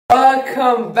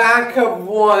Welcome back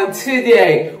everyone.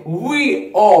 Today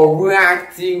we are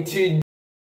reacting to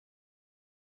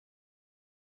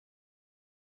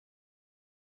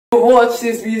watch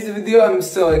this music video. I'm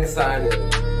so excited.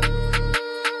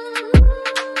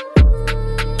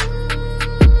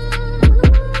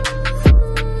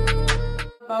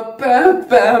 Bam,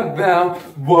 bam, bam.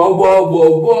 Whoa, whoa,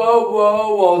 whoa, whoa,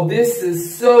 whoa, whoa. This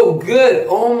is so good.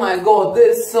 Oh my god,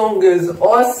 this song is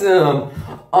awesome.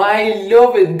 I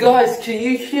love it. Guys, can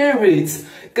you hear it?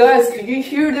 Guys, can you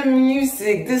hear the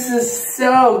music? This is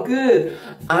so good.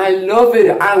 I love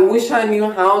it. I wish I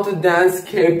knew how to dance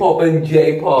K-pop and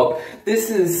J-pop. This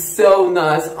is so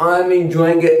nice. I'm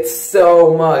enjoying it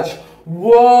so much.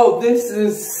 Whoa, this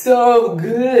is so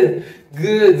good.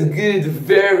 Good, good,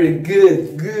 very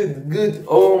good, good, good.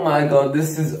 Oh my god,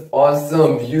 this is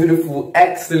awesome, beautiful,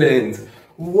 excellent.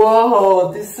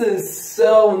 Whoa, this is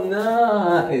so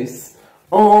nice.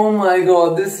 Oh my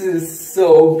god, this is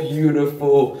so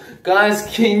beautiful. Guys,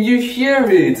 can you hear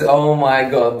it? Oh my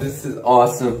god, this is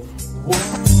awesome.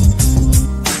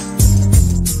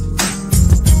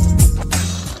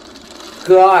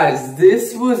 Guys,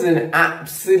 this was an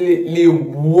absolutely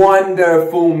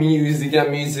wonderful music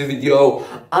and music video.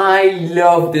 I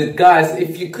loved it. Guys,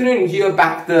 if you couldn't hear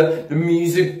back the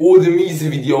music or the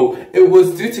music video, it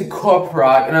was due to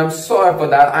copyright, and I'm sorry for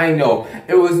that. I know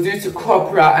it was due to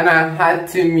copyright and I had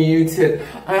to mute it.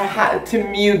 I had to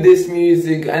mute this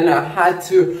music and I had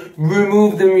to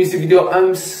remove the music video.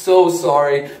 I'm so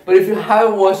sorry, but if you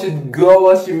haven't watched it, go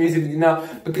watch the music video now,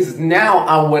 because now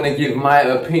I want to give my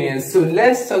opinion. So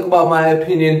let's talk about my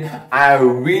opinion. I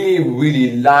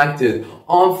really liked it.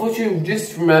 Unfortunately,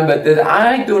 just remember that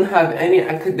I don't have any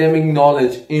academic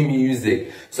knowledge in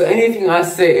music. So anything I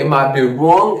say, it might be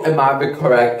wrong, it might be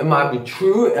correct, it might be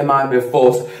true, it might be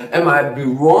false, it might be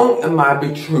wrong, it might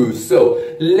be true. So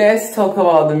let's talk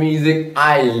about the music.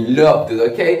 I loved it,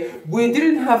 okay? We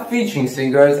didn't have featuring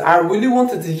singers. I really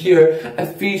wanted to hear a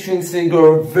featuring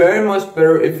singer, very much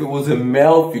better if it was a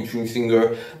male featuring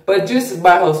singer. But just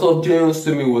by herself, Jonas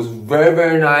to me was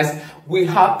very nice. We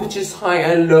had pitches high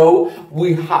and low,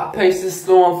 we had paces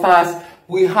slow and fast,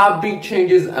 we had big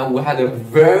changes, and we had a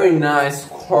very nice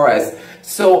chorus.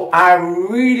 So I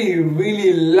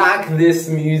really like this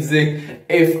music.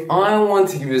 If I want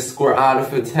to give a score out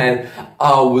of a 10,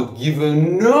 I would give a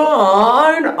 9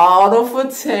 out of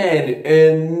a 10.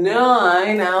 A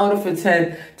 9 out of a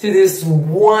 10 to this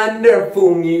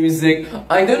wonderful music.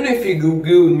 I don't know if you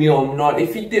agree with me or not.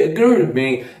 If you agree with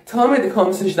me, tell me in the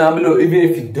comment section down below. Even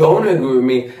if you don't agree with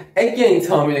me, again,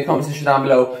 tell me in the comment section down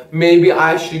below. Maybe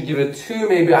I should give it 2,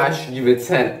 maybe I should give it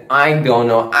 10. I don't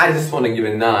know. I just want to give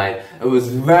it 9. It was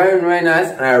very nice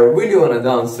and I really want to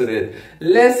dance with it.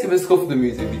 Let's give a score for the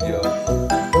music video.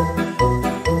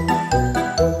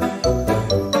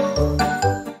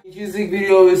 Music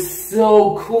video is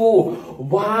so cool.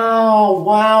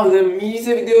 Wow, the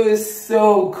music video is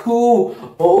so cool.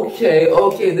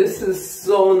 Okay, this is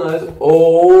so nice.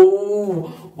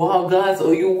 Oh, wow, guys,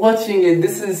 are you watching it?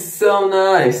 This is so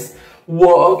nice.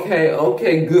 Whoa,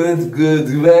 okay, good,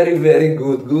 very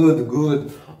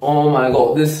good. Oh my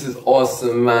god, this is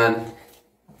awesome, man.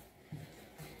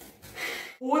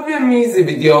 For the music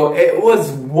video, it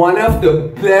was one of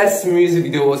the best music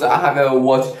videos I have ever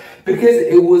watched, because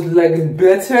it was like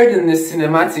better than the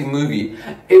cinematic movie.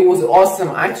 It was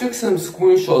awesome. I took some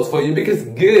screenshots for you because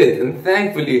good, and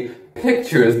thankfully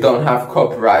pictures don't have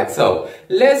copyright. So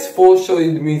let's first show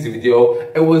you the music video.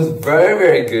 It was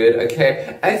very good,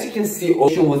 okay? As you can see,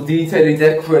 Ocean was detailedly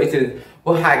decorated.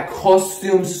 We had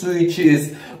costume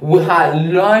switches, we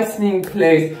had lightning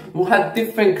plates, we had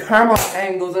different camera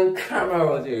angles and camera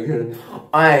rotation.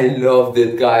 I loved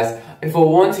it, guys. If I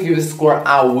want to give a score,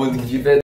 I would give it